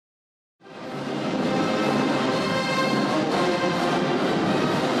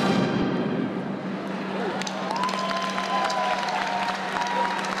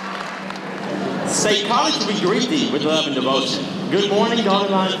College, we greet thee with love and devotion. Good morning,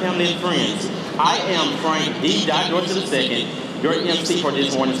 Golden Line family and friends. I am Frank D. Dorset II, your MC for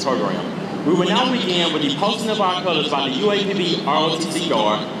this morning's program. We will now begin with the posting of our colors by the UAPB ROTC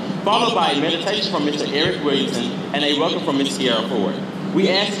Guard, followed by a meditation from Mr. Eric Williamson and a welcome from Ms. Sierra Ford. We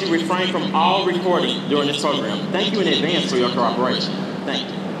ask that you refrain from all recording during this program. Thank you in advance for your cooperation. Thank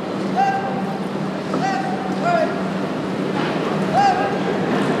you.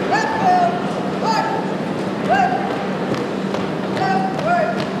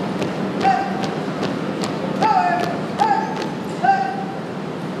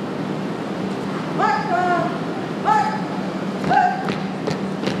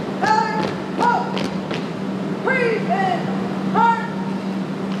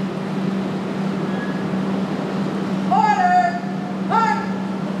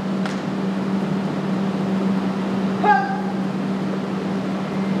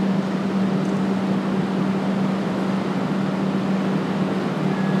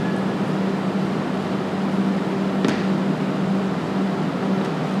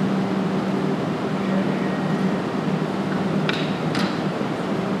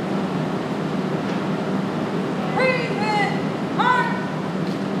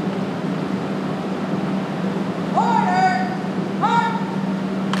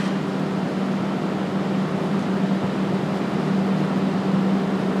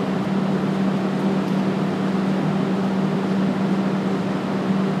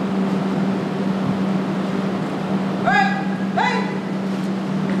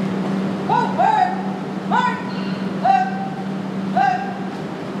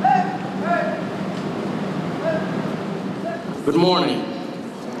 Good morning.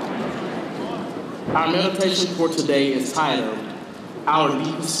 Our meditation for today is titled, Our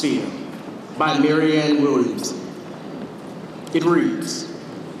Deepest Fear, by Marianne Williamson. It reads,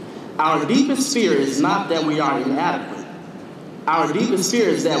 Our deepest fear is not that we are inadequate. Our deepest fear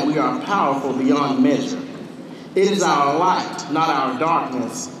is that we are powerful beyond measure. It is our light, not our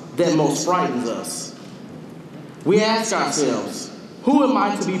darkness, that most frightens us. We ask ourselves, who am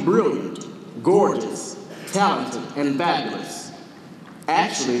I to be brilliant, gorgeous, talented, and fabulous?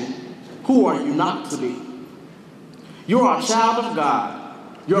 Actually, who are you not to be? You are a child of God.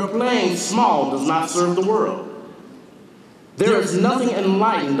 Your playing small does not serve the world. There is nothing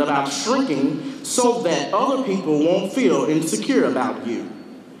enlightened about shrinking so that other people won't feel insecure about you.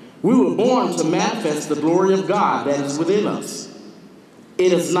 We were born to manifest the glory of God that is within us.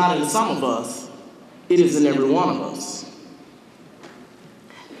 It is not in some of us, it is in every one of us.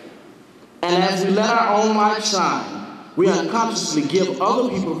 And as we let our own light shine, we unconsciously give other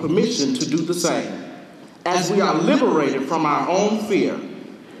people permission to do the same. As we are liberated from our own fear,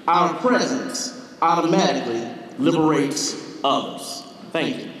 our presence automatically liberates others.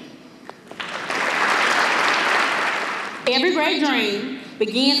 Thank you. Every great dream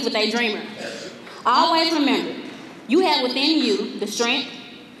begins with a dreamer. Always remember, you have within you the strength,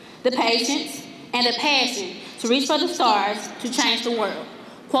 the patience, and the passion to reach for the stars to change the world.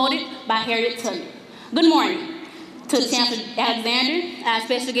 Quoted by Harriet Tubman. Good morning to Chancellor Alexander, our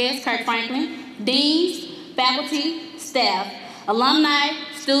special guest, Kirk Franklin, deans, faculty, staff, alumni,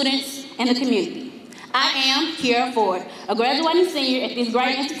 students, and the community. I am Kiara Ford, a graduating senior at this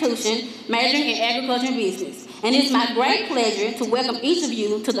great institution, majoring in agriculture and business. And it is my great pleasure to welcome each of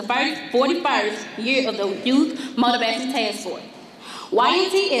you to the 41st year of the Youth Motivation Task Force.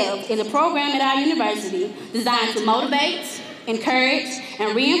 YMTF is a program at our university designed to motivate, encourage,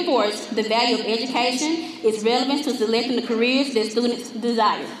 and reinforce the value of education, its relevance to selecting the careers that students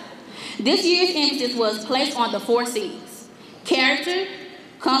desire. This year's emphasis was placed on the 4 C's: character,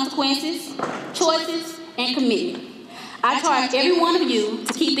 consequences, choices, and commitment. I charge every one of you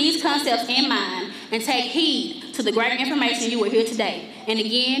to keep these concepts in mind and take heed to the great information you will hear today. And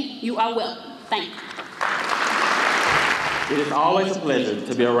again, you are welcome. Thank you. It is always a pleasure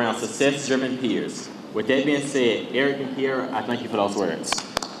to be around success-driven peers. With that being said, Eric and Kiera, I thank you for those words.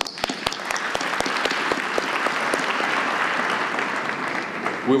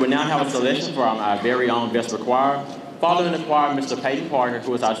 We will now have a selection from our very own Vesper Choir. Following the choir, Mr. Peyton Parker,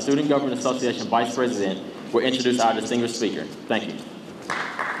 who is our Student Government Association Vice President, will introduce our distinguished speaker. Thank you.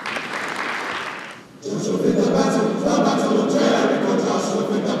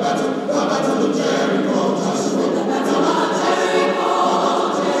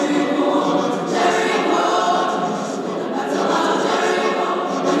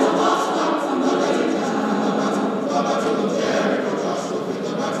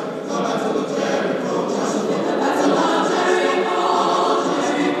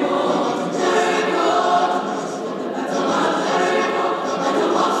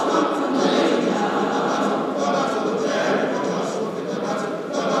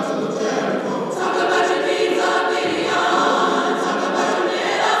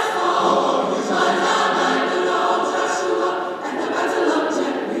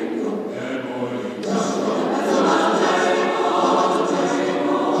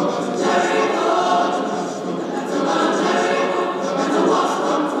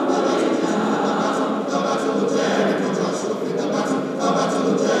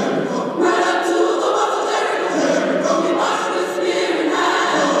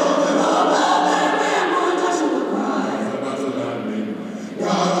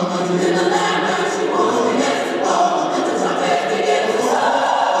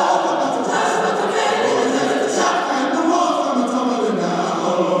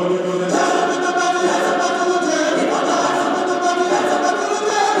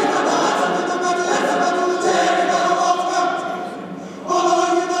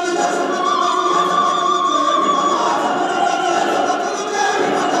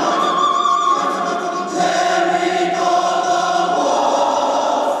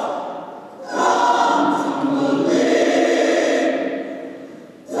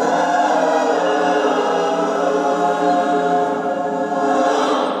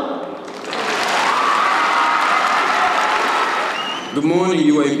 Good morning,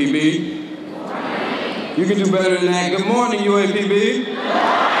 UAPB. You can do better than that. Good morning, UAPB.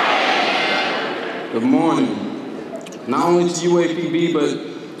 Good morning. Not only to UAPB,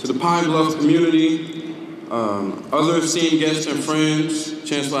 but to the Pine Bluff community, other esteemed guests and friends,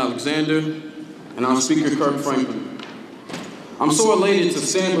 Chancellor Alexander, and our speaker, Kirk Franklin. I'm so elated to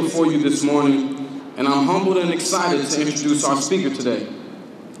stand before you this morning, and I'm humbled and excited to introduce our speaker today.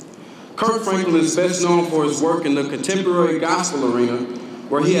 Kirk Franklin is best known for his work in the contemporary gospel arena,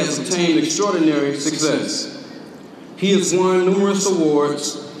 where he has obtained extraordinary success. He has won numerous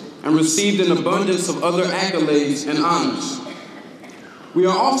awards and received an abundance of other accolades and honors. We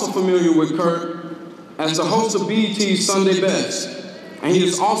are also familiar with Kirk as the host of BET's Sunday Best, and he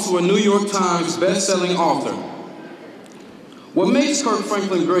is also a New York Times best-selling author. What makes Kirk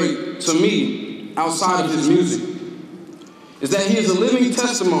Franklin great, to me, outside of his music, is that he is a living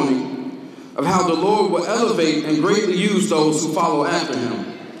testimony of how the Lord will elevate and greatly use those who follow after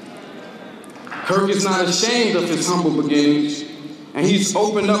him. Kirk is not ashamed of his humble beginnings, and he's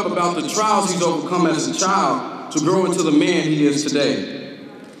opened up about the trials he's overcome as a child to grow into the man he is today.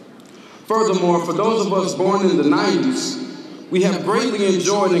 Furthermore, for those of us born in the 90s, we have greatly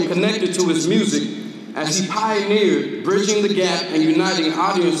enjoyed and connected to his music as he pioneered bridging the gap and uniting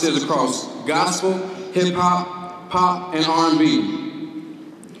audiences across gospel, hip-hop, pop, and R&B.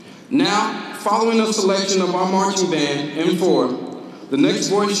 Now, following a selection of our marching band, M4, the next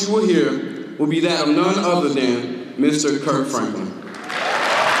voice you will hear will be that of none other than Mr. Kirk Franklin.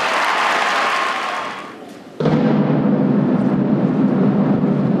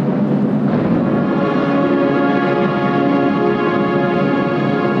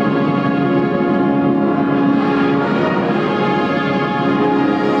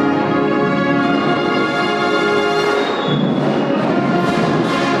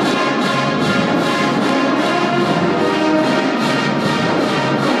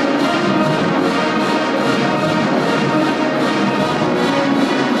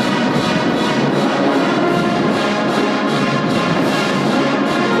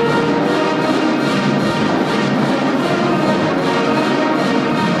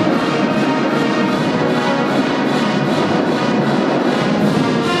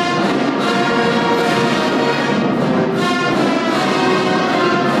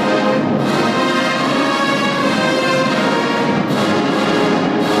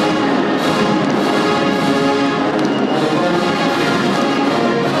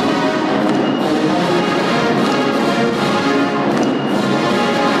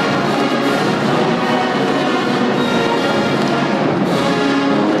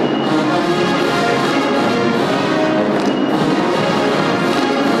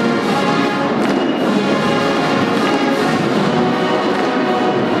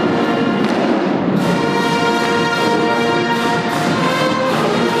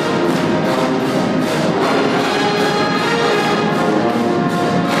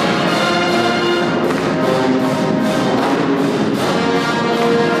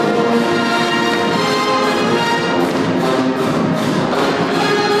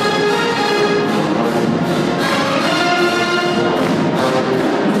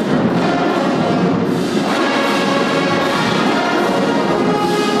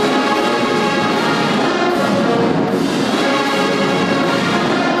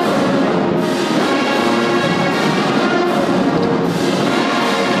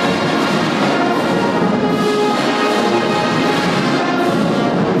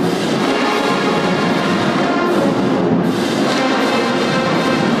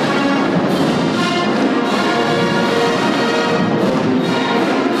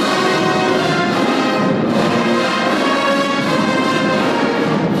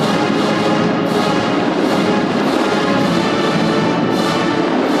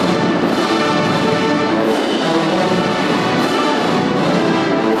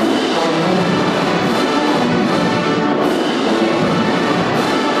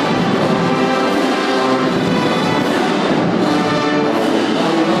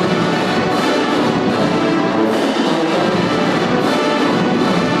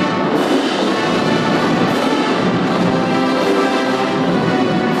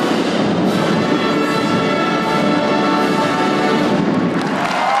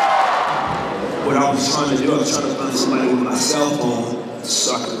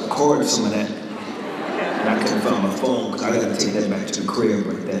 Some of that. And I couldn't find my phone because I got to take that back to the crib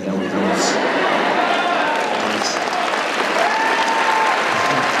right there. That was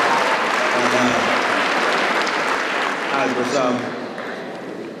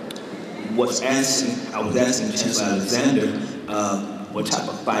I was asking Chancellor Alexander what type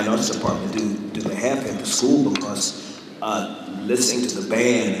of fine arts department do they have at the school, because listening to the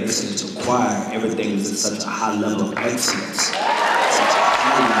band, listening to the choir, everything was at such a high level of excellence. Such a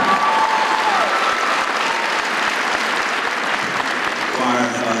high level.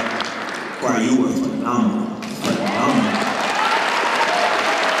 Choir, you were phenomenal.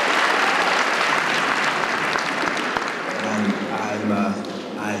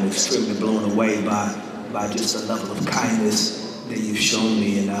 I'm extremely blown away by just the level of kindness that you've shown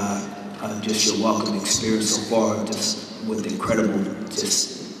me, and just your welcoming spirit so far, just with incredible,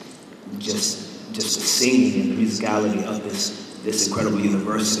 just the singing and the musicality of this incredible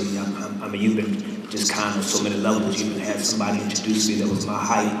university. I mean, you've been just kind of so many levels. You even had somebody introduce me that was my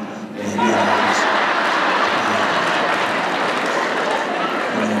height, and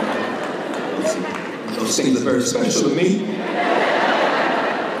those things are very special to me.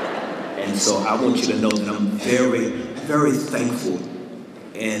 And so I want you to know that I'm very, very thankful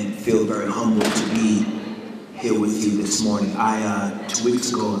and feel very humbled to be here with you this morning. 2 weeks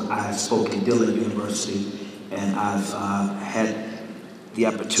ago, I spoke in Dillon University, and I've had the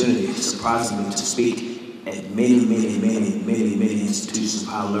opportunity, surprisingly, to speak at many institutions of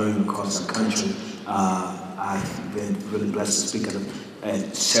higher learning across our country. I've been really blessed to speak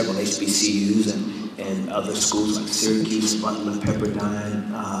at several HBCUs and other schools like Syracuse, Butler,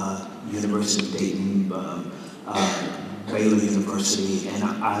 Pepperdine, University of Dayton, Baylor University, and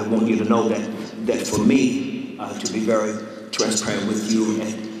I want you to know that for me, to be very transparent with you,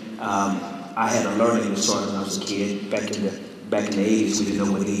 and I had a learning disorder when I was a kid. Back in the 80s, we didn't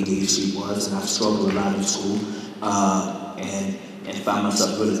know what ADHD was, and I struggled a lot in school, and found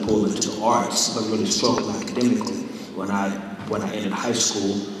myself really pulled into the arts, but really struggled academically. When I entered high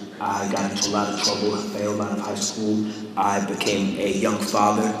school, I got into a lot of trouble. I failed out of high school. I became a young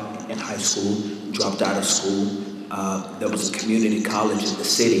father in high school, dropped out of school. There was a community college in the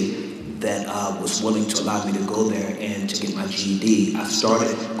city that was willing to allow me to go there and to get my GED. I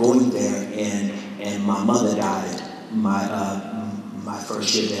started going there, and my mother died my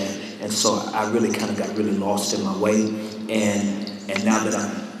first year there, and so I really kind of got really lost in my way. And now that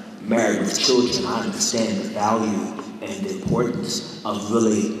I'm married with children, I understand the value and the importance of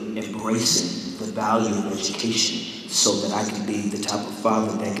really embracing the value of education, so that I can be the type of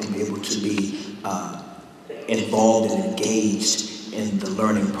father that can be able to be involved and engaged in the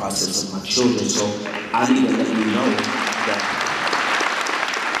learning process of my children. So I need to let you know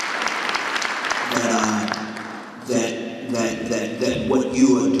that what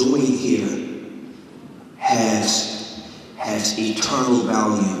you are doing here has eternal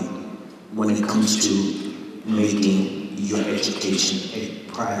value when it comes to making your education a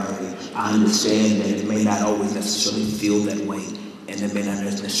priority. I understand that it may not always necessarily feel that way, and it may not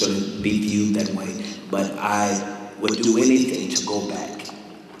necessarily be viewed that way, but I would do anything to go back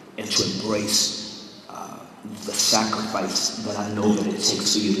and to embrace the sacrifice that I know that it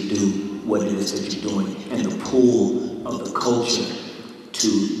takes for you to do what it is that you're doing, and the pull of the culture to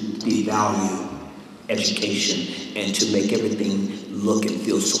devalue education and to make everything look and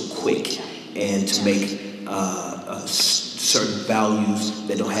feel so quick, and to make certain values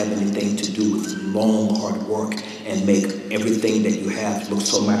that don't have anything to do with long, hard work, and make everything that you have look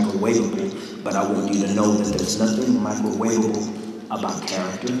so microwavable. But I want you to know that there's nothing microwavable about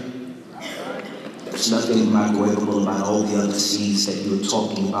character. There's nothing microwavable about all the other C's that you were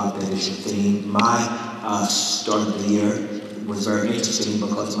talking about that is your theme. My start of the year was very interesting,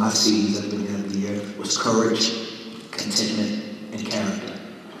 because my C's at the beginning of the year was courage, contentment, and character.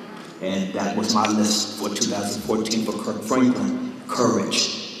 And that was my list for 2014 for Kirk Franklin: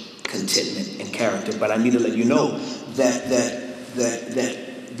 courage, contentment, and character. But I need to let you know that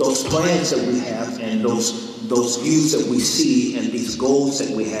those plans that we have, and those views that we see, and these goals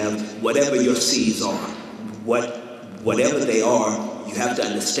that we have, whatever your C's are, whatever they are, you have to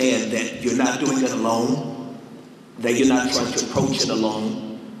understand that you're not doing it alone, that you're not trying to approach it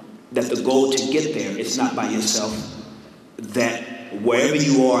alone, that the goal to get there is not by yourself, that wherever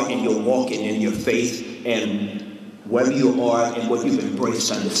you are in your walking in your faith, and wherever you are in what you've embraced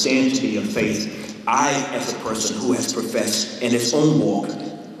to understand to be your faith, I, as a person who has professed in his own walk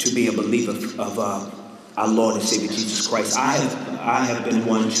to be a believer of our Lord and Savior Jesus Christ, I have been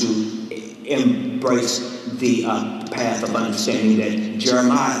one to embrace the path of understanding that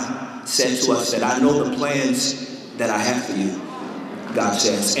Jeremiah said to us that I know the plans that I have for you, God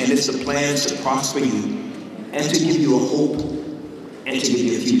says, and it's the plans to prosper you and to give you a hope and to give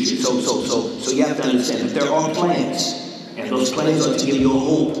you a future. So you have to understand that there are plans, and those plans are to give you a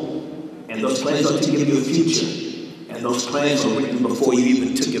hope, and those plans are to give you a future, and And those plans were written before you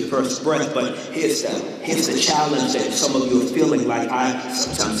even took your first breath. But here's the challenge that some of you are feeling, like I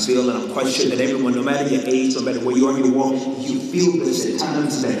sometimes feel, and I'm quite sure that everyone, no matter your age, no matter where you are in your walk, you feel this at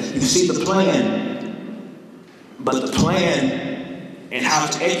times, that you see the plan, but the plan and how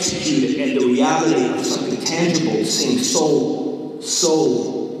to execute it and the reality of something tangible seems so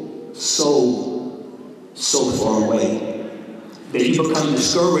far away that you become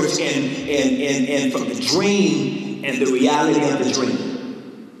discouraged and from the dream and the reality of the dream.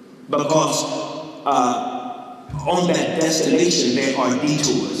 Because on that destination there are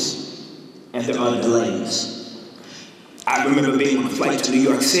detours and there are delays. I remember being on a flight to New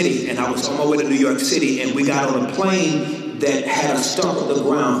York City, and I was on my way to New York City, and we got on a plane that had us stuck on the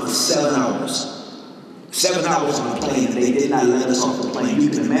ground for 7 hours. 7 hours on the plane, and they did not let us off the plane. You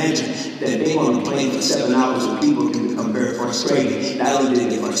can imagine that being on a plane for 7 hours with people can become very frustrating. Not only did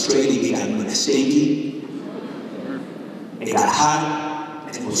it get frustrating, it got really sticky, it got hot,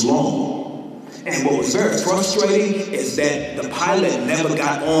 and it was long. And what was very frustrating is that the pilot never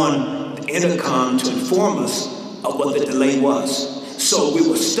got on the intercom to inform us of what the delay was. So we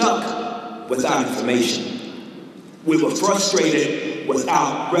were stuck without information. We were frustrated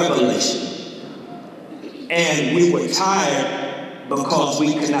without revelation. And we were tired because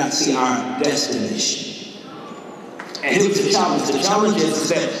we could not see our destination. And it was a challenge. The challenge is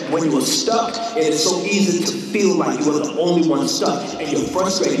that when you are stuck, it is so easy to feel like you are the only one stuck. And you're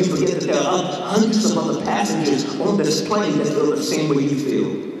frustrated. You forget that there are hundreds of other passengers on this plane that feel the same way you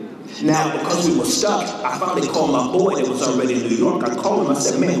feel. Now, because we were stuck, I finally called my boy that was already in New York. I called him. I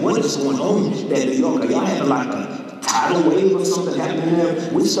said, man, what is going on there in New York? Are y'all having like a tidal wave or something happening there?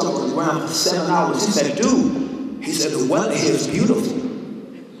 We stuck on the ground for 7 hours. He said, dude, he said, the weather here is beautiful.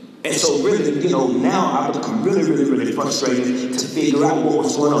 And so really, now I've become really frustrated to figure out what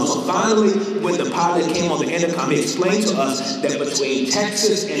was going on. So finally, when the pilot came on the intercom, he explained to us that between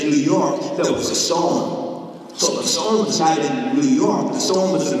Texas and New York, there was a storm. So the storm was not in New York. The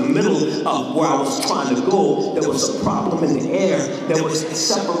storm was in the middle of where I was trying to go. There was a problem in the air that was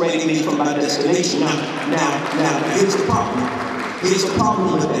separating me from my destination. Now, here's the problem. Here's the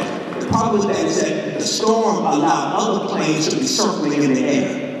problem with that. The problem with that is that the storm allowed other planes to be circling in the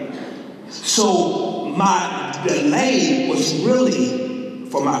air. So my delay was really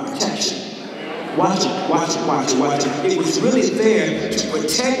for my protection. Watch it. It was really there to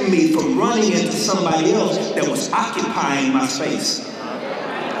protect me from running into somebody else that was occupying my space.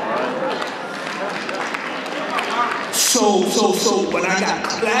 So when I got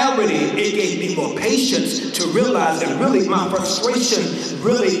clarity, it gave me more patience to realize that really my frustration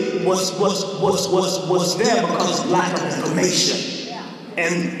really was there because of lack of information.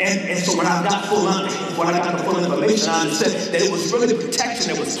 And so when I got the full information, I understood that it was really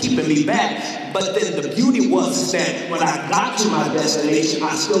protection that was keeping me back. But then the beauty was that when I got to my destination,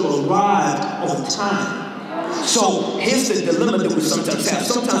 I still arrived on time. So here's the dilemma that we sometimes have.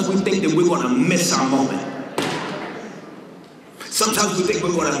 Sometimes we think that we're going to miss our moment. Sometimes we think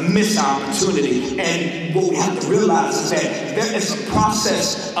we're going to miss our opportunity. And what we have to realize is that there is a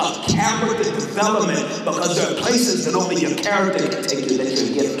process of character development, because there are places that only your character can take you that your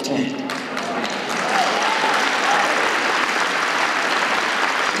gift can't.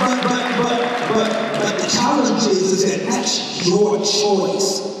 But the challenge is that that's your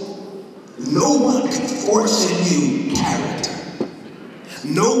choice. No one can force in you character.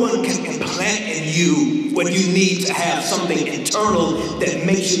 No one can implant in you when you need to have something internal that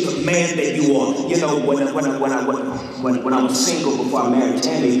makes you the man that you are. When I was single before I married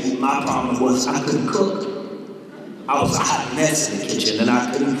Tammy, my problem was I couldn't cook. I was a hot mess in the kitchen and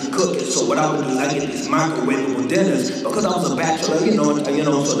I couldn't cook it. So what I would do is I get these microwavable dinners because I was a bachelor,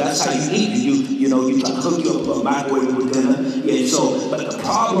 so that's how you eat. You try to hook you up with a microwavable dinner. Yeah, but the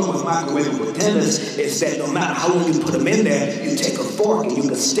problem with microwavable dinners is that no matter how long you put them in there, you take a fork and you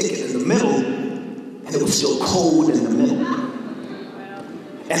can stick it in the middle and it was still cold in the middle.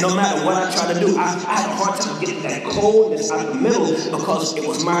 And no matter what I tried to do, I had a hard time getting that coldness out of the middle because it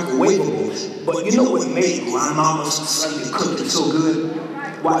was microwavable. But you know what made Grandmama's Sunday cooking so good?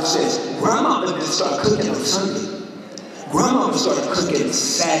 Watch this. Grandmama didn't start cooking on Sunday. Grandmama started cooking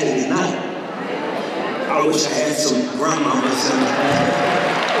Saturday night. I wish I had some grandmamas in the family.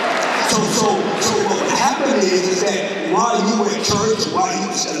 So what would happen is that while you were in church, while you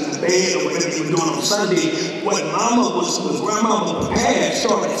were sitting in the bed or whatever you were doing on Sunday, what grandmama prepared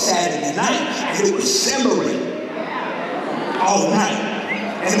started Saturday night, and it was simmering all night.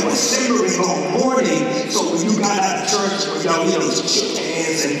 And it was simmering all morning. So when you got out of church, y'all, shook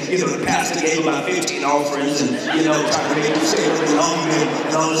hands, and the pastor gave about 15 offerings, and tried to make you stay a little longer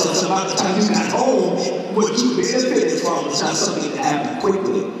and all this stuff. So by the time you got home, what you benefited from is not something that happened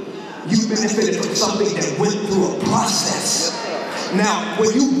quickly. You benefited from something that went through a process. Now,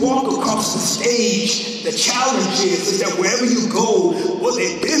 when you walk across the stage, the challenge is that wherever you go, will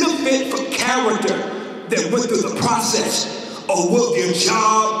they benefit from character that went through the process? Or will your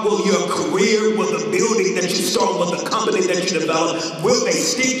job, will your career, will the building that you start, will the company that you develop, will they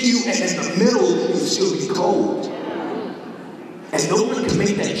stick you and in the middle you'll still be cold? And no one can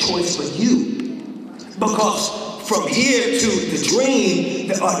make that choice but you. Because from here to the dream,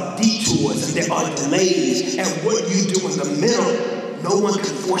 there are detours and there are delays. And what you do in the middle, no one can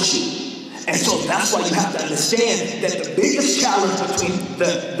force you. And so that's why you have to understand that the biggest challenge between the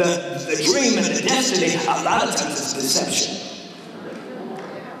dream and the destiny, a lot of times, is deception.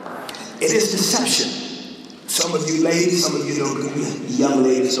 It is deception. Some of you ladies, some of you young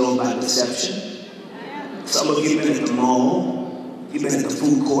ladies know about deception. Some of you have been at the mall, you've been at the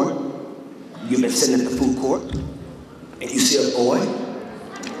food court, you've been sitting at the food court, and you see a boy,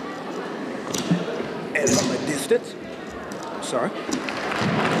 and from a distance, sorry,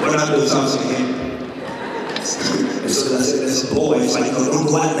 what I do is I'm saying, and so I said, there's a boy, it's like, no, don't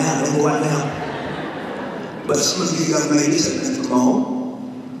go out now, don't go out now. But some of you young ladies have been at the mall,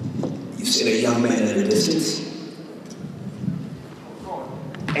 you see a young man at a distance,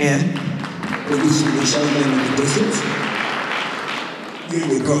 and when you see this young man at a distance, you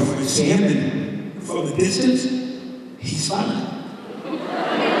and your girlfriend see him, and from a distance, he's fine.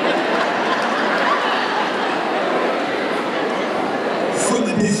 From a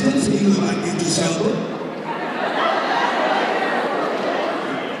distance, he looks like Ymtf Assembly.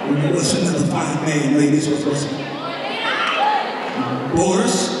 What's another fine man, ladies? What's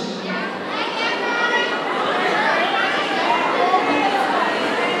Boris?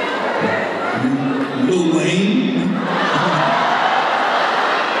 Lil Wayne?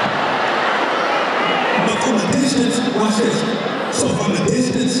 But from a distance, watch this. So from a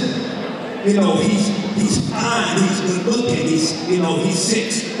distance, you know, he's fine, he's good looking, he's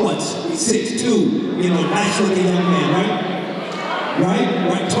 6'2", you know, nice looking young man,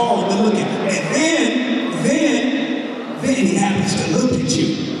 right, tall, good looking. And then he happens to look at you.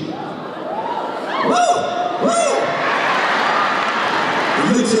 Woo! He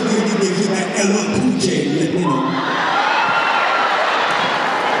looks at you and he gives you that LL Cool J, you know.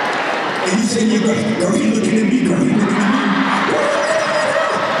 And you say to your girl, you looking at me, girl, you looking at me.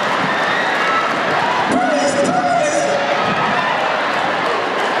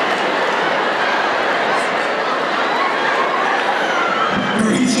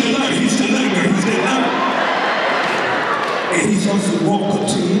 And he's supposed to walk up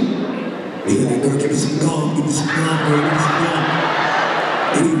to you. And you're like, girl, give me some gum, girl, give me some gum.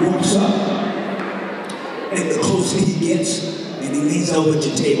 And he walks up. And the closer he gets, and he leans over at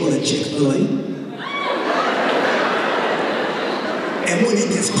your table at Chick-fil-A. And when he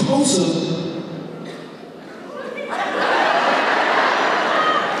gets closer,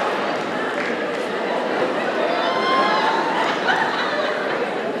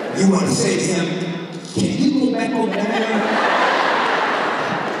 you want to say to him, can you go back over there?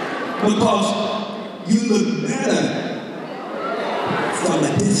 Because you look better from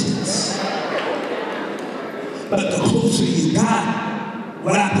a distance. But the closer you got,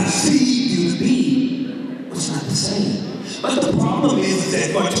 what I perceived you to be was not the same. But the problem is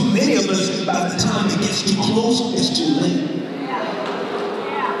that for too many of us, by the time it gets too close, it's too late.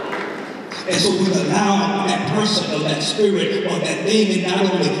 And so we allow that person or that spirit or that thing and not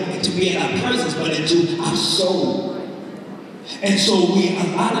only to be in our presence, but into our soul. And so we a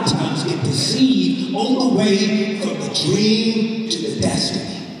lot of times get deceived on the way from the dream to the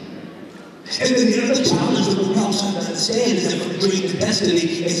destiny. And then the other challenge that we also have to understand is that from dream to destiny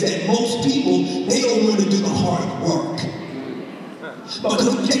is that most people, they don't want to do the hard work. Because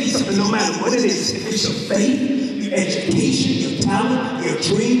let me tell you something, no matter what it is, if it's your faith, your education, your talent, your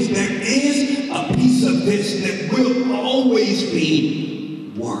dreams, there is a piece of this that will always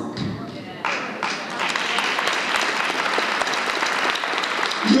be work.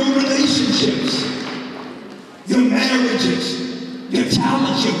 Your relationships, your marriages, your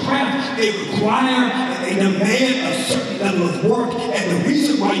talents, your craft, they require and they demand a certain level of work. And the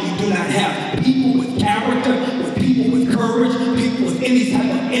reason why you do not have people with character, with people with courage, people with any type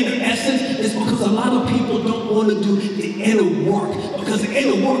of inner essence, is because a lot of people don't want to do the inner work, because the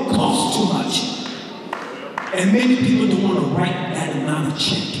inner work costs too much. And many people don't want to write that amount of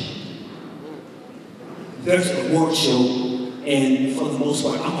check. There's an award show, and for the most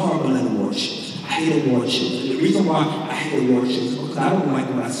part, I'm horrible at award shows. I hate award shows. And the reason why I hate award shows is because I don't like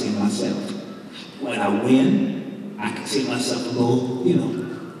what I see myself. When I win, I can see myself and go, you know.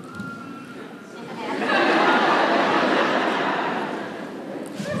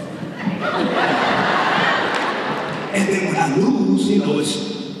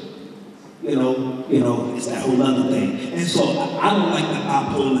 works, you know, it's that whole other thing. And so I don't like the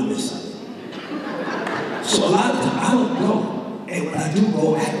bipolarness of it. So a lot of times I don't go. And when I do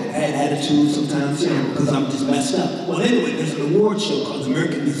go, I have a bad attitude sometimes, because I'm just messed up. Well, anyway, there's an award show called the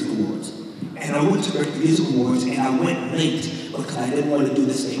American Music Awards. And I went to American Music Awards, and I went late because I didn't want to do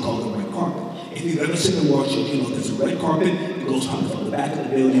this thing called the red carpet. If you've ever seen an award show, there's a red carpet. It goes from the back of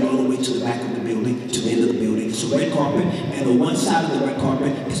the building all the way to the back of the building, to the end of the building. It's a red carpet, and on one side of the red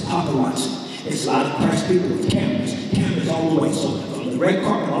carpet is paparazzi. It's a lot of press people with cameras all the way. So from the red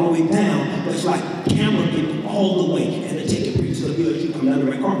carpet all the way down, there's like camera people all the way, and they're taking pictures of you as you come down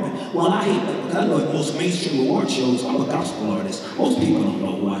the red carpet. Well, I hate that because I know at most mainstream award shows, I'm a gospel artist. Most people don't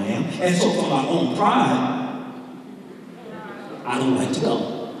know who I am. And so for my own pride, I don't like to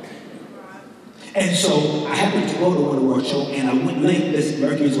go. And so I happened to go to one award show, and I went late. This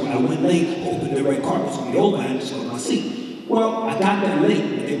Mercury's I went late, hoping the red carpet was going to be over, and I just got my seat. Well, I got there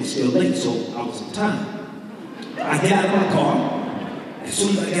late, but it was still late, so I was on time. I get out of my car. As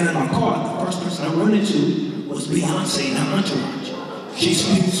soon as I get out of my car, the first person I run into was Beyonce and her entourage. She's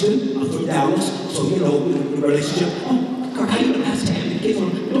from Houston, I'm from Dallas, so the relationship. Oh, girl, how you doing? How's Tammy? The kids on,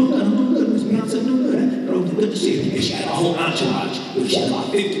 doing good, Miss Beyonce, doing good. Good to see you. And she had a whole entourage. She had about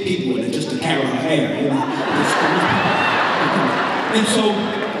 50 people in it just to carry her hair, And so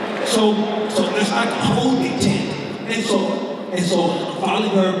there's like a holding tent. And so I'm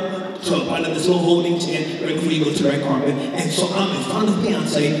following her to one of this little holding tent right before you go to the red carpet. And so I'm in front of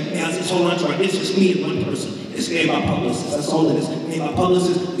Beyonce. Beyonce's whole entourage. It's just me and one person. It's me and my publicist. That's all it is. Me and my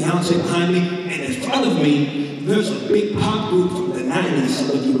publicist, Beyonce behind me. And in front of me, there's a big pop group from the 90s,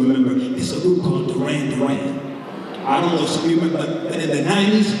 some of you remember. It's a group called Duran Duran. I don't know if some of you remember, but in the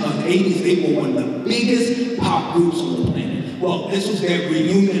 90s, the 80s, they were one of the biggest pop groups on the planet. Well, this was their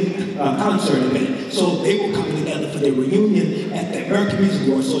reunion concert event. So they were coming together for their reunion at the American Music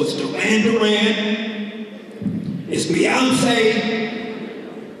Awards. So it's Duran Duran, it's Beyonce,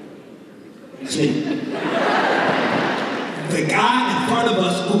 it's me. The guy in front of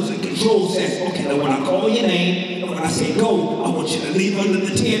us who's in control says, okay, now when I call your name, and when I say go, I want you to leave under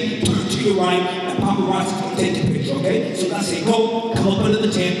the tent, turn to your right, and paparazzi's gonna take your picture, okay? So when I say go, come up under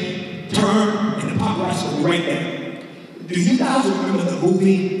the tent, turn, and the paparazzi will be right there. Do you guys remember the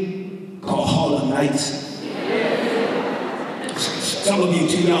movie called Harlem Nights? Some of you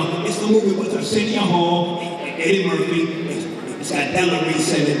too young. It's the movie with Arsenio Hall, Eddie Murphy, it's got Ella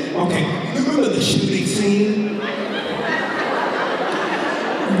Reese in it. Okay, you remember the shooting scene?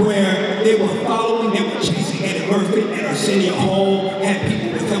 Where they were following, they were chasing Eddie Murphy, and Arsenio Hall had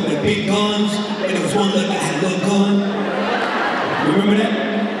people with them with big guns, and there was one that had a little gun. Remember that?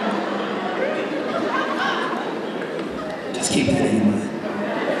 Just keep that in mind.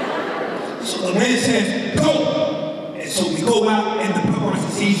 So the man says, go! And so we go out, and the paparazzi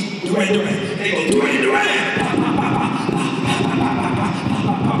sees Duran Duran. They go, Duran Duran! Pa, pa, pa, pa, pa, pa, pa,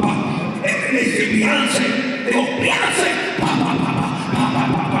 pa, pa, pa. And then they say Beyonce. They go, Beyonce! Pa, pa, pa, pa.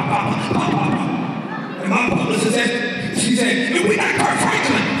 And my publicist said, she said, we got Kurt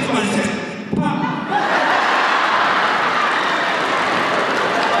Franklin. Somebody said, Pop.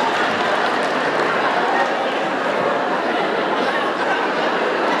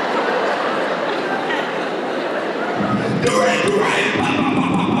 Duran, Duran, pop, pop,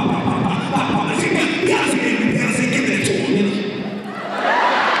 pop, pop, pop, pop, pop, pop, pop. Beyonce, give it to him.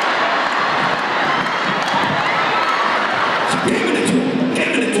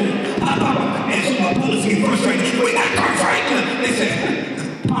 And so my policy frustrated. We got Kurt Franklin. They said,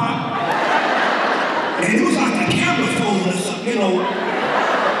 Pop. And it was like a camera phone or something,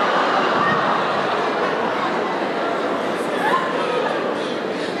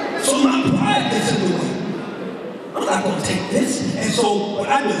 So my pride gets in the way. I'm not going to take this. And so what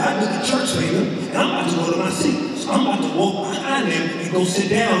I do the church later, and I'm about to go to my seat. So I'm about to walk behind them and go sit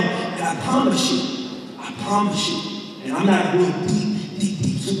down. And I promise you, and I'm not a real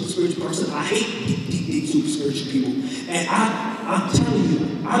deep, super spiritual person. I hate deep, super spiritual people. And I'm telling you,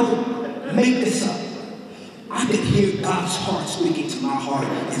 I don't make this up. I can hear God's heart speaking to my heart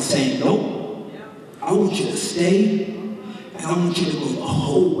and saying, no, I want you to stay, and I want you to go the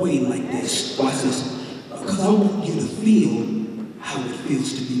whole way like this. Watch this. Because I want you to feel how it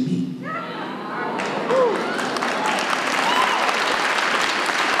feels to be me.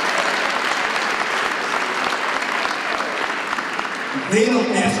 They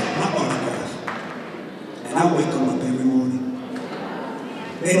don't ask for my autograph, and I wake them up every morning.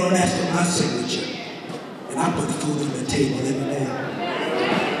 They don't ask for my signature, and I put food on the table every day.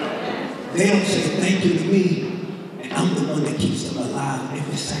 They don't say thank you to me, and I'm the one that keeps them alive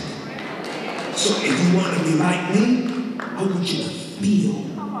every second. So if you want to be like me, I want you to feel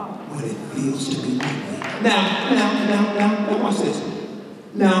what it feels to be lonely. Now, watch this.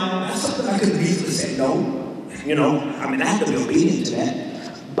 Now, that's something I could have easily said no. You know, I mean, I have to be obedient to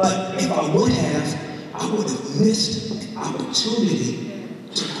that. But if I would have missed the opportunity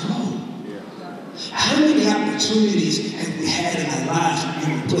to grow. How many opportunities have we had in our lives where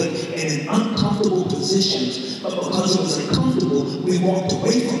we were put in uncomfortable positions, but because it was uncomfortable, we walked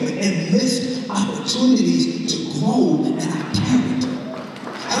away from it and missed opportunities to grow in our character?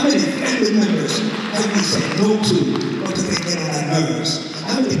 How many family members have we said no to because they get on our nerves?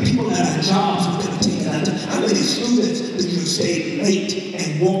 How many people at our jobs we could have taken out to? How many students that you stayed late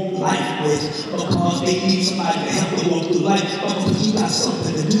and walked life with because they need somebody to help them walk through life, but because you got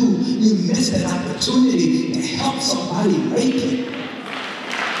something to do, you missed an opportunity to help somebody make it.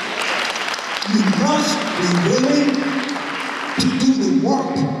 You must be willing to do the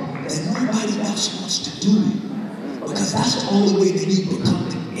work that nobody else wants to do, because that's the only way that you become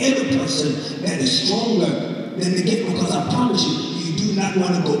the inner person that is stronger than the gift. Because I promise you, you do not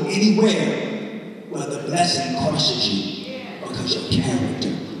want to go anywhere where the blessing crushes you because your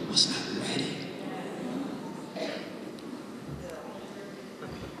character was not ready.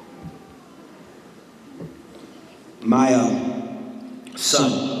 My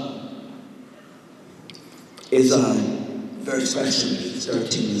son is very special. He's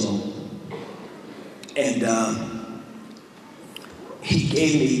 13 years old. And he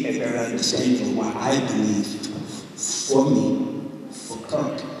gave me a better understanding of why I believe, for me, for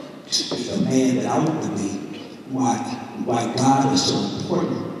Kirk, to be the man that I want to be, why God is so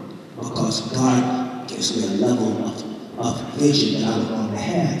important, because God gives me a level of vision that I would want to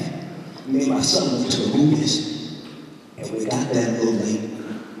have. Me and my son went to the movies, and we got there a little late,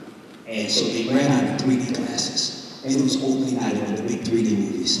 and so they ran out of 3D glasses, and it was opening night on the big 3D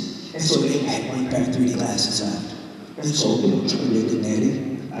movies, and so they had one pair of 3D glasses left. And so, trying to get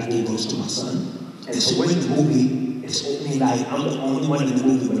daddy, I gave those to my son. And so when the movie is opening night, I'm the only one in the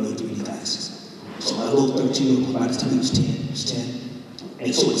movie with no 3D glasses. So my little 13-year-old, by the time he was 10.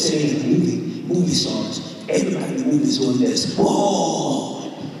 And so it's saying in the movie stars, everybody in the movie is doing this.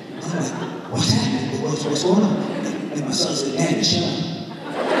 Whoa! I'm like, what's happening? What's going on? And my son said, Daddy, shut up.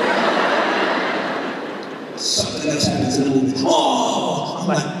 Something else happens in the movie. Oh! I'm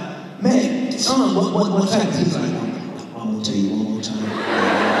like, man, son, what's happening? He's like, I'm gonna tell you one more time.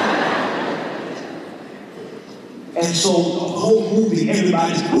 And so the whole movie,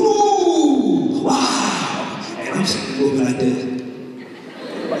 everybody's, woo! Wow! And I'm sitting moving like this.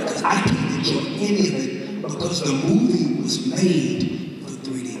 Because I can't enjoy any of it because the movie was made for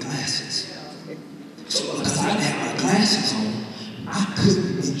 3D glasses. So because I didn't have my glasses on, I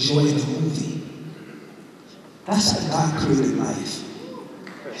couldn't enjoy the movie. That's how God created life.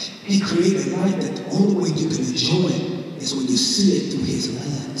 He created life that the only way you can enjoy it is when you see it through his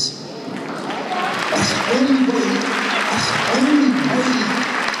lens. That's the only way,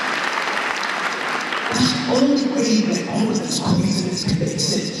 that all of this craziness can make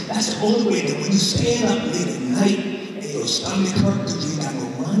sense. That's the only way that when you stand up late at night and your stomach hurts because you ain't got no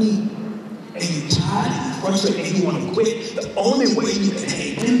money, and you're tired and you're frustrated and you want to quit, the only way you can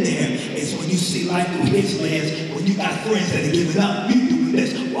hang in there is when you see life through his lens, when you got friends that are giving up, you do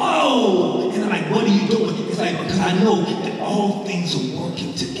this, whoa! And I'm like, what are you doing? It's like, because I know that all things are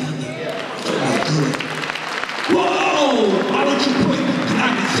working together for my good. Whoa! Why don't you quit? And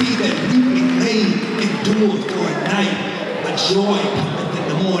I can see that weeping may endure for a night, but joy cometh in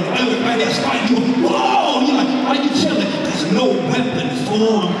the morning. Everybody that's fighting you, whoa! You're like, why are you chilling? There's no weapon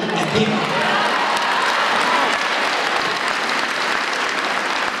formed against.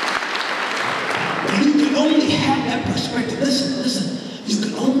 You can only have that perspective. Listen. You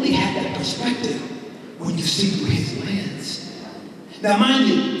can only have that perspective when you see through his lens. Now, mind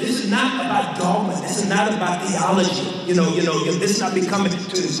you, this is not about dogma. This is not about theology. This is not becoming to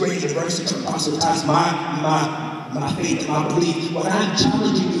this great university to proselytize my faith and my belief. What I'm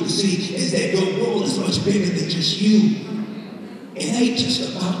challenging you to see is that your world is much bigger than just you. It ain't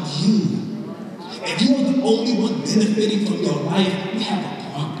just about you. If you're the only one benefiting from your life, you have a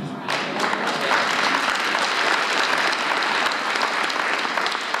problem.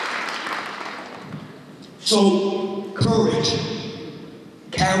 So, courage,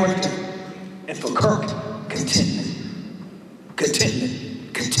 character, and for Kirk, contentment.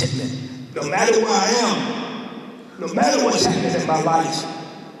 No matter where I am, no matter what's happening in my life,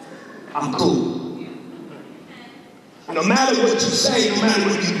 I'm cool. No matter what you say, no matter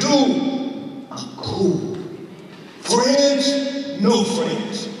what you do, I'm cool. Friends, no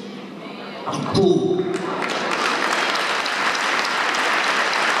friends, I'm cool.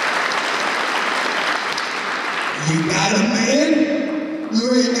 You got a man?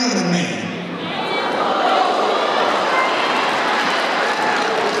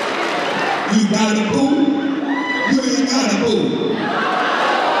 got a boo? You ain't got a boo.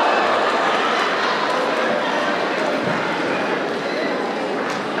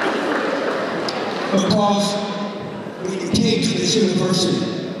 Because when you came to this university,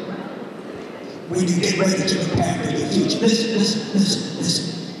 when you get ready to prepare for your future, listen.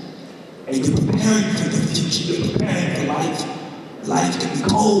 And you're preparing for the future, you're preparing for life. Life can be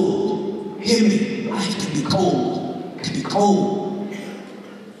cold. Hear me, life can be cold. It can be cold.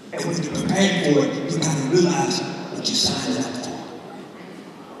 And when you're preparing for it, you gotta realize what you're signing up for.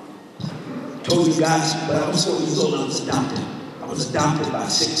 I told you guys, when I was 4 years old, I was adopted. I was adopted by a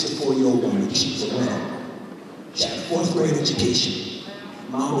 64-year-old woman. She was a widow. She had a 4th grade education.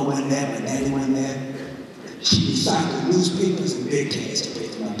 Mama went there, my daddy went there. She recycled newspapers and big cans to pay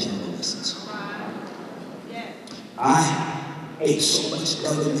for my piano lessons. I ate so much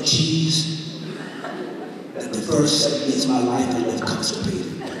government cheese that the first 7 years of my life I lived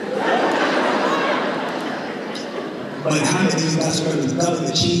constipated. But how many of you guys remember the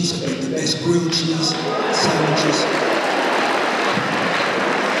government cheese? Make the best grilled cheese sandwiches.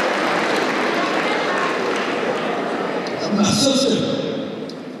 My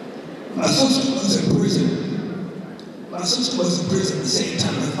sister was in prison. My sister was in prison at the same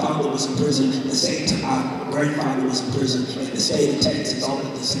time my father was in prison, at the same time my grandfather was in prison, in the state of Texas, all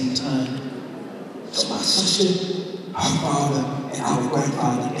at the same time. So my sister, our father, and our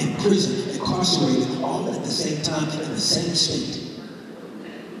grandfather in prison, incarcerated, all at the same time in the same state.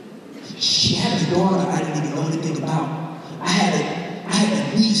 She had a daughter I didn't even know anything about. I had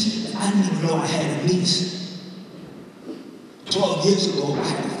a niece, and I didn't even know I had a niece. 12 years ago, I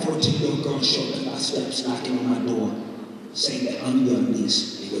had a 14-year-old girl show up at my steps, knocking on my door, saying that I'm your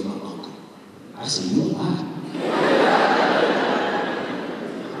niece and you're my uncle. I said, you alive?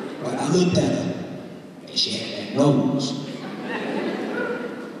 But I looked at her, and she had that nose,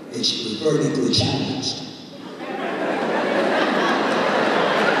 and she was vertically challenged.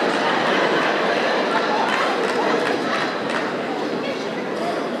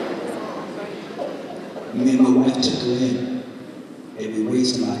 Me and my wife took her in. And we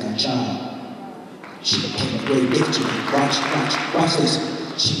raised her like our child. She became a great gift to me. Watch this.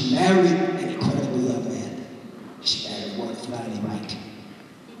 She married an incredible young man. She married one guy named Mike.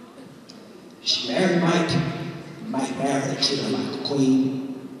 She married Mike. Mike married her, treated her like a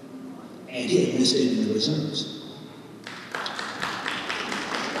queen. And he enlisted in the reserves.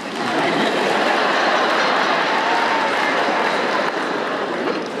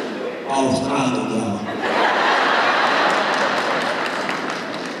 All proud of y'all.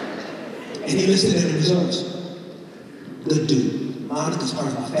 And he enlisted in the reserves. Good dude. Monica's part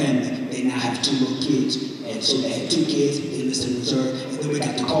of my family. They now have 2 little kids. And so they had 2 kids, he enlisted in the reserve, and then we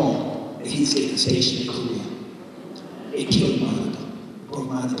got the call that he's getting stationed in Korea. It killed Monica. Broke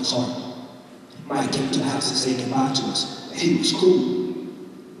Monica's heart. Mike came to the house and said goodbye to us. And he was cool.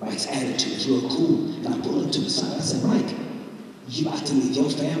 Mike's attitude was real cool. And I pulled him to the side. I said, Mike, you about to leave your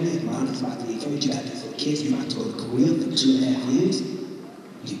family, Monica's about to leave yours, you got these little kids, you about to go to Korea for 2.5 years.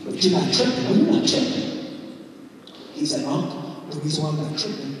 But you're not tripping. No, you're not tripping. He said, Uncle, the reason why I'm not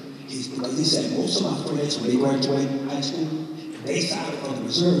tripping is because he said most of my friends, when they graduate high school, they signed up for the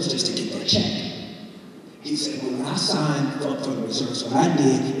reserves just to get that check. He said, well, when I signed up for the reserves, what I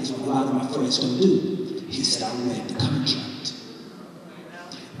did is what a lot of my friends don't do. He said, I read the contract.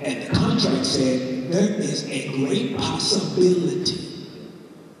 And the contract said, there is a great possibility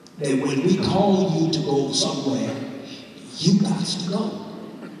that when we call you to go somewhere, you got to go.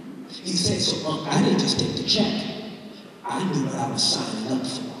 He said, so I didn't just take the check. I knew what I was signing up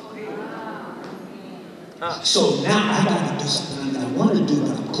for. So now I got to do something that I want to do,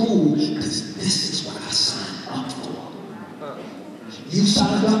 but I'm cool, because this is what I signed up for. You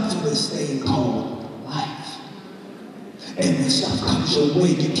signed up for this thing called life. And when stuff comes your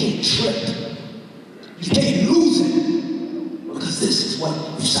way, you can't trip. You can't lose it, because this is what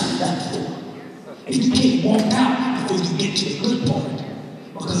you signed up for. And you can't walk out before you get to the good part.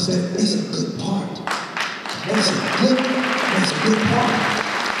 Because there is a good part. There's a good part.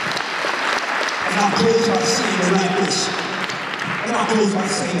 And I'll close by saying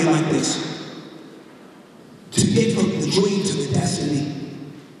it like this. To get from the dream to the destiny,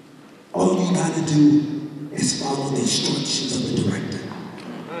 all you gotta do is follow the instructions of the director.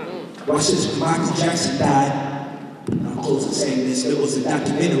 Watch this. When Michael Jackson died, and I'll close by saying this, there was a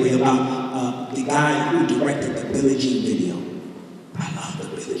documentary about the guy who directed the Billie Jean video. I love the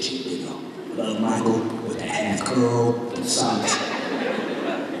Billie Jean video. Love Michael with the half curl and the socks.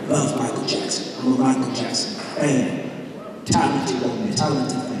 Love Michael Jackson. I'm a Michael Jackson fan. Talented woman,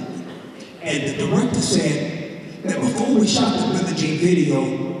 talented family. And the director said that before we shot the Billie Jean video,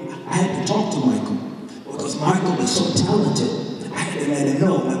 I had to talk to Michael because Michael was so talented. I had to let him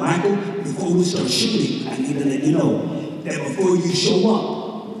know. Now, Michael, before we start shooting, I need to let you know that before you show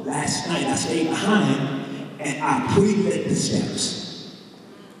up, last night I stayed behind and I pre-lit the steps.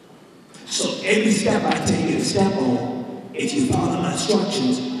 So every step I take you to step on, if you follow my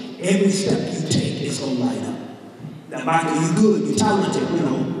instructions, every step you take is going to light up. Now, Michael, you're good, you're talented, you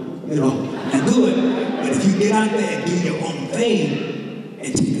know, you're good. But if you get out there and do your own thing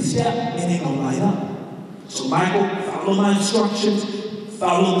and take a step, it ain't going to light up. So, Michael, follow my instructions,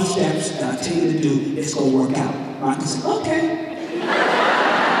 follow the steps that I tell you to do, it's going to work out. Michael said, okay.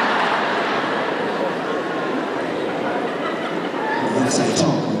 Yes, I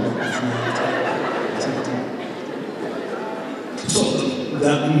talk. So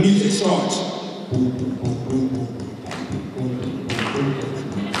the music starts.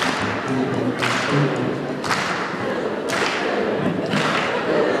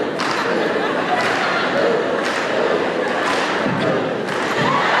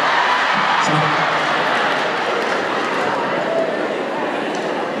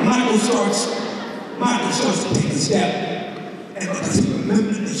 Michael starts to take a step, and because he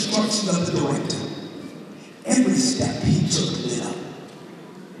remembered the instructions of the director, every step he took lit up.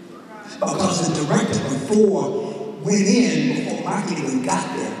 Because the director before Michael even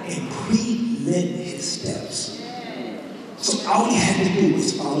got there, and pre-lit his steps. So all he had to do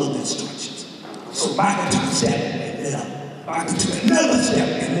was follow the instructions. So Michael took a step and lit up. Michael took another step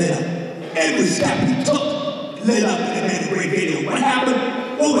and lit up. Every step he took lit up, and it made a great video. What happened?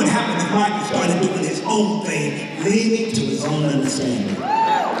 What would happen if Michael started doing his own thing, leaning to his own understanding?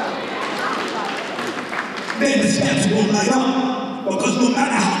 Then the steps won't light up, because no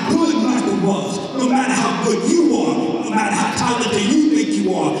matter how good Michael was, no matter how good you are, no matter how talented you think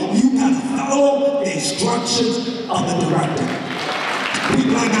you are, you gotta follow the instructions of the director.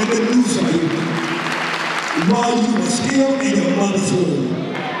 People, I got good news for you. While you were still in your mother's womb,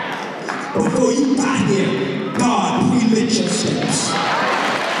 before you got here, God pre-lit your steps.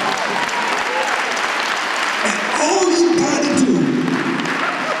 All you gotta do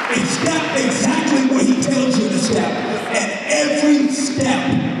is step exactly where he tells you to step, and every step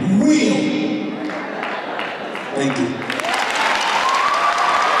will. Thank you.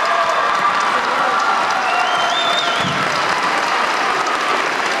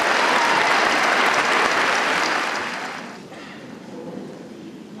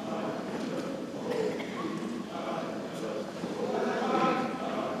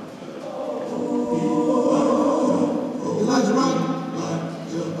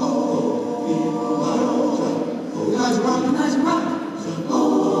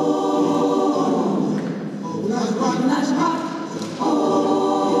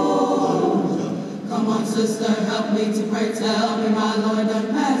 Sister, help me to pray, tell me my Lord doth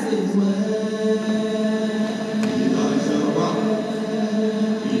pass his way. Elijah rock,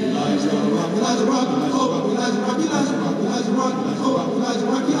 Elijah rock, Elijah rock, Elijah rock, Elijah rock, Elijah rock, Elijah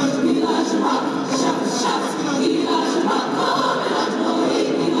rock, Elijah rock, shout, shout, Elijah rock, come, Elijah rock,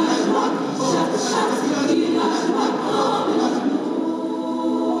 Elijah rock, shout, shout, Elijah rock, come, Elijah rock,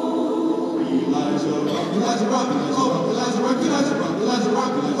 Elijah rock, Elijah rock, Elijah rock, Elijah rock, Elijah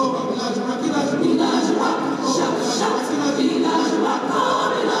rock, Elijah rock, Elijah rock, shout, shout, Elijah rock,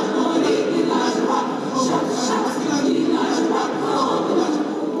 come, Elijah rock, Elijah rock, shout, shout, Elijah rock, come, Elijah rock.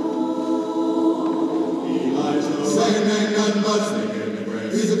 Elijah, saying ain't nothing but singing the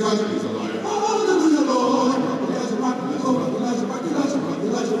praise. He's a country, he's a liar. Hallelujah, Lord. Elijah rock, Elijah rock, Elijah rock,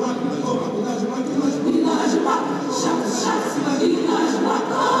 Elijah rock, Elijah rock, Elijah rock, shout, shout, Elijah rock,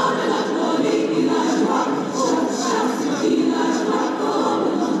 come, Elijah rock, Elijah rock, shout, shout, Elijah rock, come,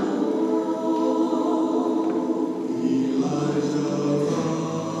 Elijah rock.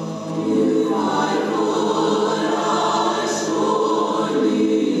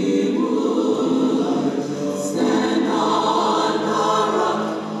 Stand on the rock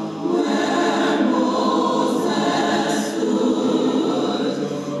where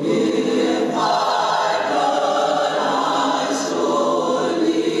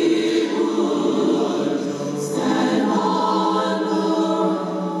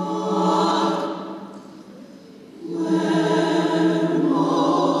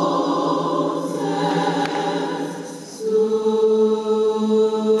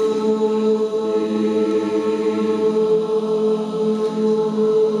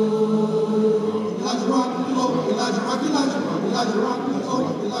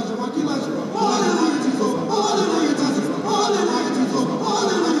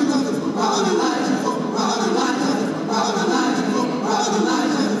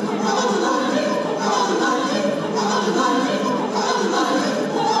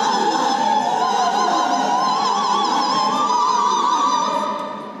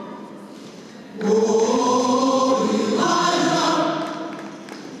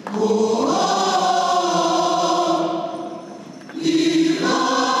We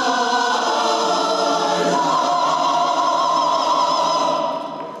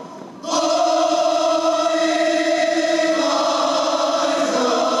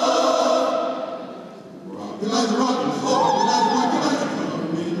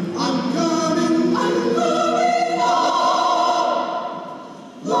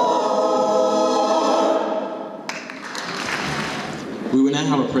will now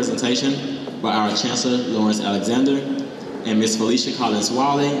have a presentation by our Chancellor, Lawrence Alexander, and Ms. Felicia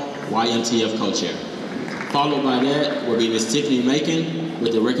Collins-Wiley, Ymtf Co-Chair. Followed by that will be Ms. Tiffany Macon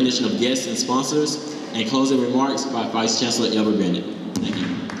with the recognition of guests and sponsors, and closing remarks by Vice Chancellor Elbert Bennett. Thank you.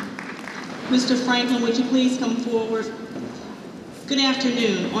 Mr. Franklin, would you please come forward? Good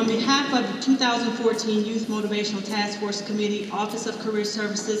afternoon. On behalf of the 2014 Youth Motivational Task Force Committee, Office of Career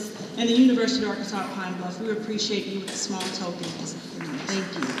Services, and the University of Arkansas at Pine Bluff, we appreciate you with a small token this afternoon. Thank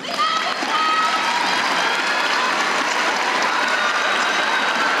you.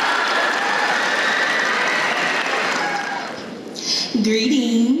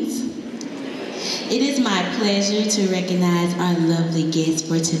 Greetings. It is my pleasure to recognize our lovely guests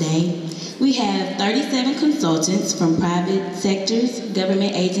for today. We have 37 consultants from private sectors,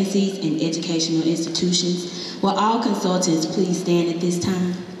 government agencies, and educational institutions. Will all consultants please stand at this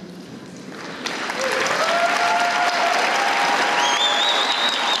time?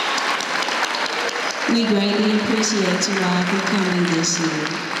 We greatly appreciate you all for coming this year.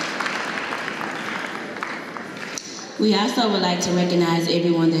 We also would like to recognize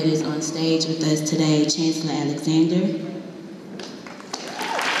everyone that is on stage with us today. Chancellor Alexander,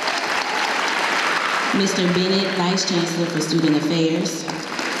 Mr. Bennett, Vice Chancellor for Student Affairs,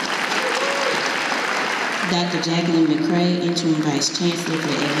 Dr. Jacqueline McCray, Interim Vice Chancellor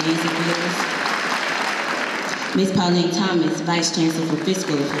for Advanced Affairs, Ms. Pauline Thomas, Vice Chancellor for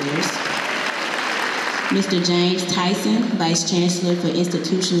Fiscal Affairs, Mr. James Tyson, Vice Chancellor for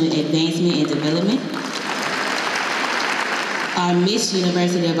Institutional Advancement and Development, our Miss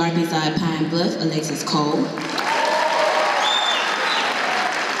University of Arkansas at Pine Bluff, Alexis Cole,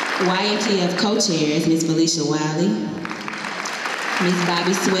 Ymtf co-chairs, Ms. Felicia Wiley, Ms.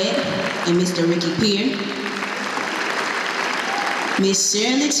 Bobby Sweat, and Mr. Ricky Peer, Ms.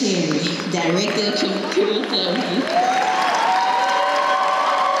 Shirley Cherry, Director of Career Services,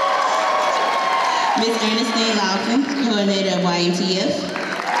 Ms. Ernestine Lawson, Coordinator of Ymtf,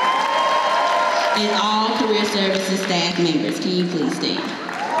 and all Career Services staff members. Can you please stand?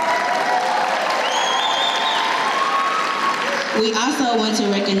 We also want to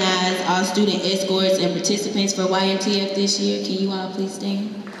recognize all student escorts and participants for Ymtf this year. Can you all please stand?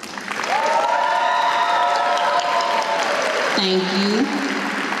 Thank you.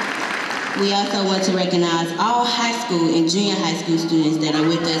 We also want to recognize all high school and junior high school students that are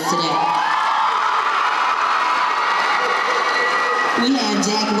with us today. We have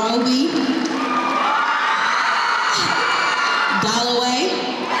Jack Roby, Dalloway,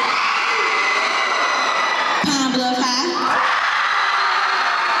 Pine Bluff High,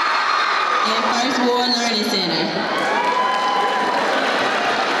 and First Ward Learning Center.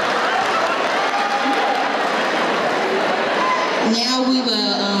 Now we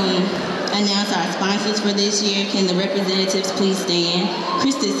will announce our sponsors for this year. Can the representatives please stand?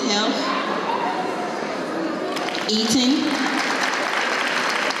 Christus Health, Eaton,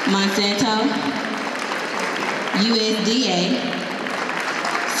 Monsanto, USDA,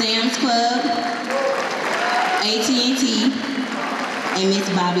 Sam's Club, AT&T, and Miss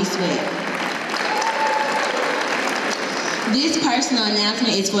Bobby Sweat. This personal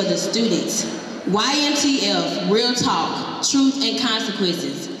announcement is for the students. Ymtf, Real Talk, Truth and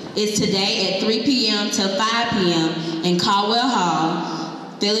Consequences is today at 3 p.m. to 5 p.m. in Caldwell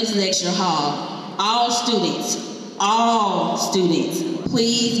Hall, Phillips Lecture Hall. All students,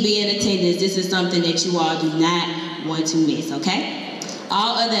 please be in attendance. This is something that you all do not want to miss, okay?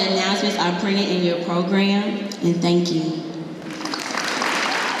 All other announcements are printed in your program, and thank you.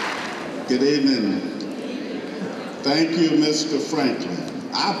 Good evening. Thank you, Mr. Franklin.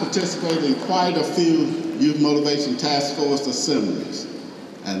 I participated in quite a few Youth Motivation Task Force assemblies,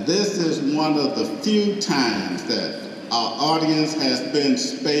 and this is one of the few times that our audience has been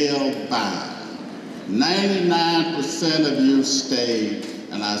spellbound. 99% of you stayed,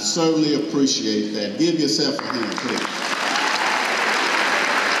 and I certainly appreciate that. Give yourself a hand, please.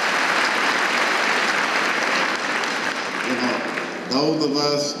 You know, those of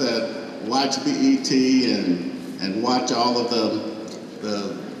us that watch BET and watch all of the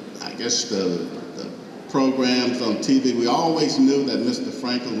programs on TV, we always knew that Mr.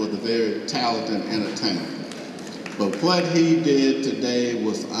 Franklin was a very talented entertainer. But what he did today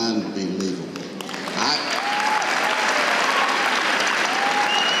was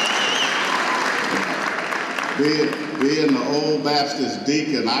Being the old Baptist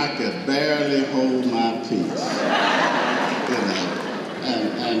deacon, I could barely hold my peace.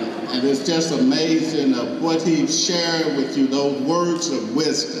 And it's just amazing of what he shared with you. Those words of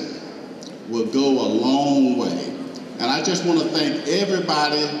wisdom will go a long way. And I just want to thank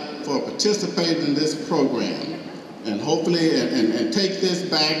everybody for participating in this program. And hopefully, and take this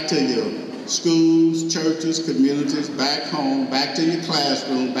back to your schools, churches, communities, back home, back to your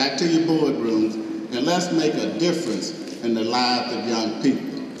classroom, back to your boardrooms, and let's make a difference in the lives of young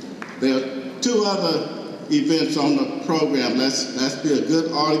people. There are 2 other events on the program. Let's be a good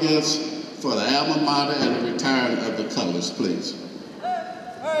audience for the alma mater and the retirement of the colors, please.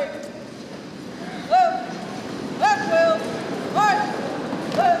 Hey.